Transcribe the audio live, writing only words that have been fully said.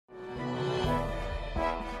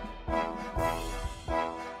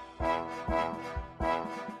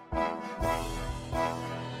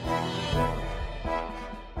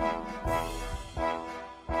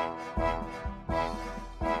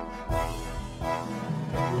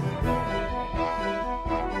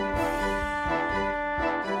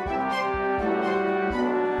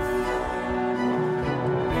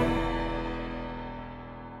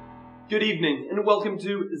Good evening and welcome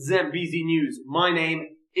to Zambezi News. My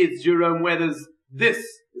name is Jerome Weathers. This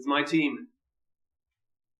is my team.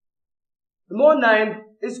 My name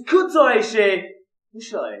is Kudzaishe.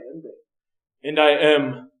 And I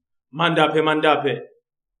am Mandape.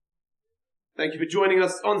 Thank you for joining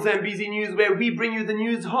us on Zambezi News, where we bring you the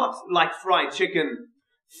news hot like fried chicken.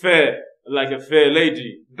 Fair like a fair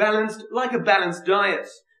lady. Balanced like a balanced diet.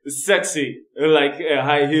 Sexy like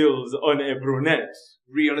high heels on a brunette.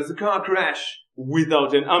 Real as a car crash.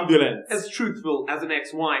 Without an ambulance. As truthful as an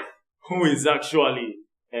ex-wife. Who is actually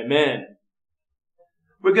a man.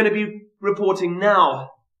 We're going to be reporting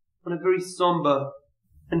now on a very somber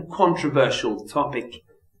and controversial topic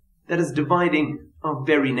that is dividing our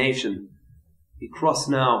very nation. We cross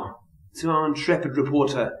now to our intrepid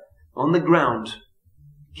reporter on the ground,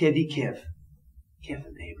 Kevie Kevv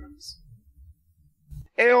Abrams.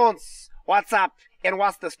 Hey, what's up and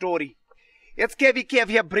what's the story? It's Kevie Kevv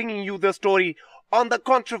here bringing you the story on the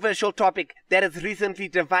controversial topic that has recently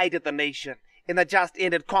divided the nation in the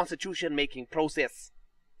just-ended constitution-making process.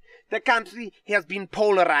 The country has been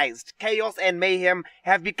polarized. Chaos and mayhem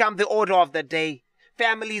have become the order of the day.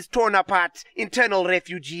 Families torn apart, internal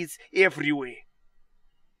refugees everywhere.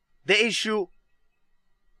 The issue: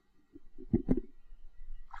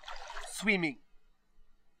 swimming.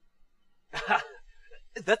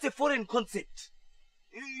 That's a foreign concept.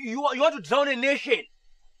 You want to drown a nation?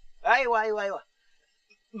 Why?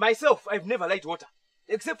 Myself, I've never liked water,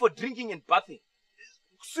 except for drinking and bathing.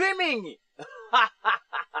 Swimming!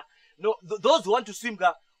 No, those who want to swim,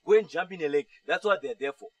 go and jump in a lake. That's what they're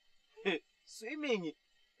there for. Swimming.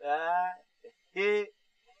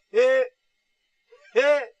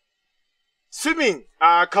 Swimming?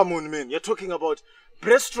 Come on, man. You're talking about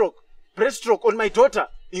breaststroke. Breaststroke on my daughter.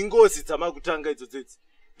 Ingozi tamagutanga idzotsetsi.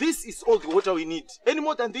 This is all the water we need. Any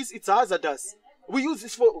more than this, it's hazardous. We use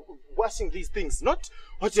this for washing these things, not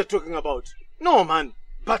what you're talking about. No, man.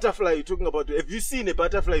 Butterfly you're talking about. Have you seen a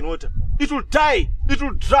butterfly in water? It will die. It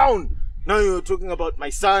will drown. Now you're talking about my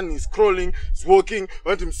son is crawling, he's walking,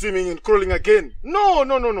 want him swimming and crawling again. No.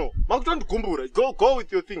 Makutandu kumbura. Go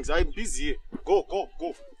with your things. I'm busy here. Go.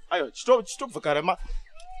 Ayo, stop vakarama.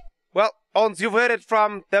 Well, Ons, you've heard it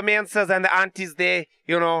from the menses and the aunties there,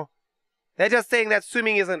 you know. They're just saying that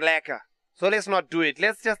swimming isn't lekker. So let's not do it.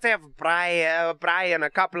 Let's just have braai and a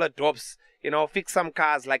couple of dopes, you know, fix some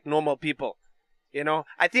cars like normal people. You know,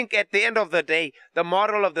 I think at the end of the day, the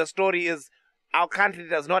moral of the story is our country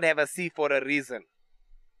does not have a sea for a reason.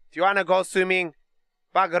 If you want to go swimming,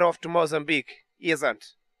 bugger off to Mozambique.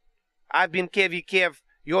 Isn't. I've been Kevie Kevv,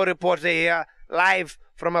 your reporter here, live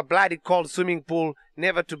from a bloody cold swimming pool,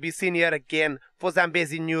 never to be seen here again for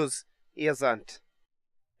Zambezi News. Isn't.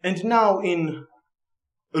 And now in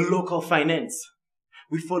local finance,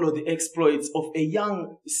 we follow the exploits of a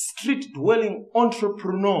young street-dwelling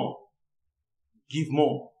entrepreneur. Give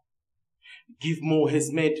More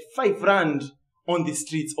has made 5 rand on the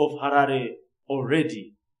streets of Harare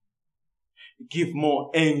already. Give More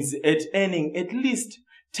aims at earning at least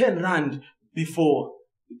 10 rand before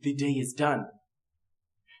the day is done.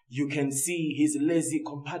 You can see his lazy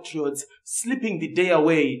compatriots sleeping the day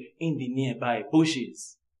away in the nearby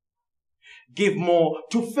bushes. Give More,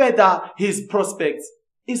 to further his prospects,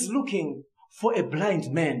 is looking for a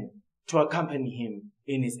blind man to accompany him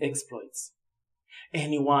in his exploits.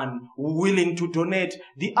 Anyone willing to donate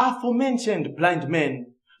the aforementioned blind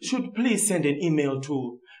man should please send an email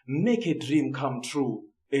to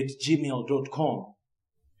makeadreamcometrue@gmail.com.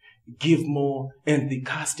 Give More and the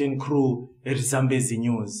cast and crew at Zambezi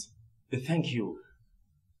News. Thank you.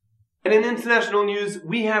 And in international news,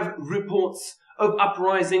 we have reports of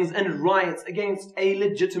uprisings and riots against a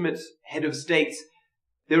legitimate head of state.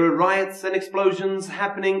 There are riots and explosions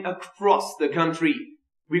happening across the country.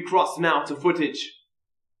 We cross now to footage.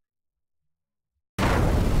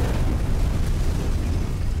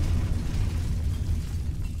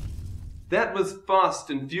 That was fast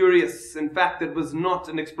and furious. In fact, it was not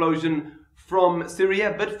an explosion from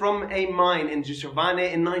Syria, but from a mine in Shavane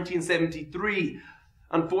in 1973.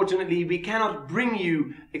 Unfortunately, we cannot bring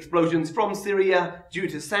you explosions from Syria due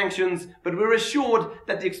to sanctions, but we're assured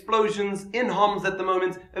that the explosions in Homs at the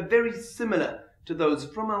moment are very similar to those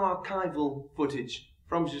from our archival footage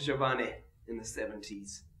from Shavane in the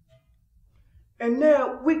 70s. And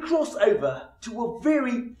now we cross over to a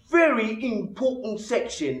very, very important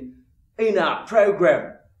section in our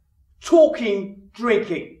program, Talking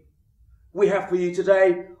Drinking. We have for you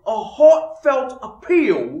today a heartfelt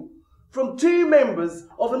appeal from 2 members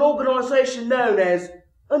of an organisation known as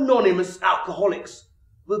Anonymous Alcoholics.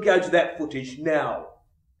 We'll go to that footage now.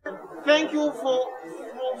 Thank you for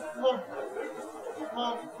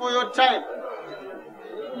for your time.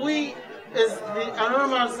 We, as the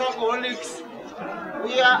anonymous alcoholics,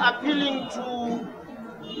 we are appealing to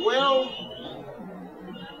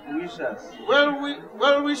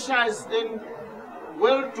well-wishers and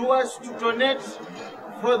well-doers to donate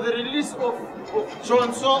for the release of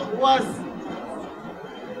Johnson, who was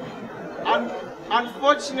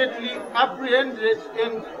unfortunately apprehended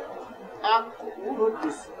and who wrote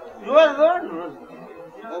this? You are the one.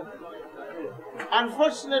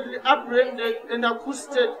 Unfortunately apprehended and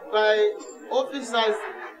accosted by officers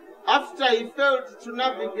after he failed to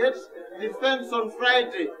navigate the fence on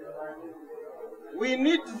Friday. We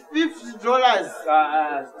need $50.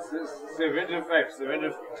 75.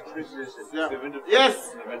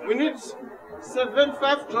 Yes, we need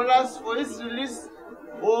 $75 for his release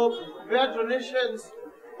or their donations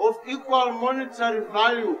of equal monetary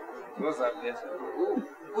value.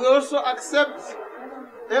 We also accept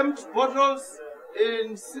empty bottles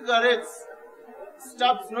and cigarettes,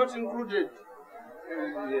 stubs not included.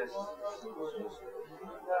 Yes.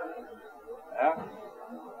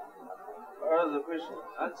 What was the question?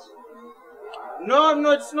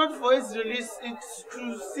 No, it's not for his release. It's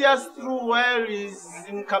to see us through while he's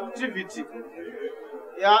in captivity.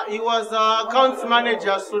 Yeah, he was our accounts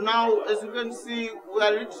manager, so now, as you can see, we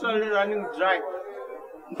are literally running dry.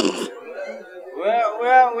 We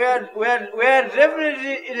are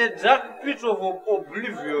definitely in a dark pit of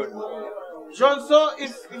oblivion. Johnson,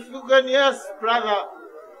 if you can, yes, brother,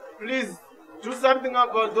 please do something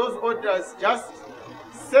about those orders. Just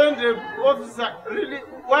send an officer. Really,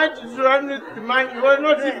 why did you run with the man? You were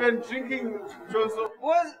not even drinking, Johnson.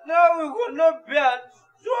 Well, now we got no beer.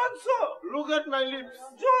 Johnson! Look at my lips.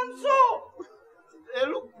 Johnson! They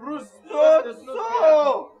look bruised. Johnson!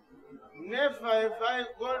 Never have I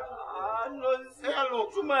got... No, hello.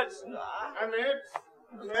 too much. I'm hurt.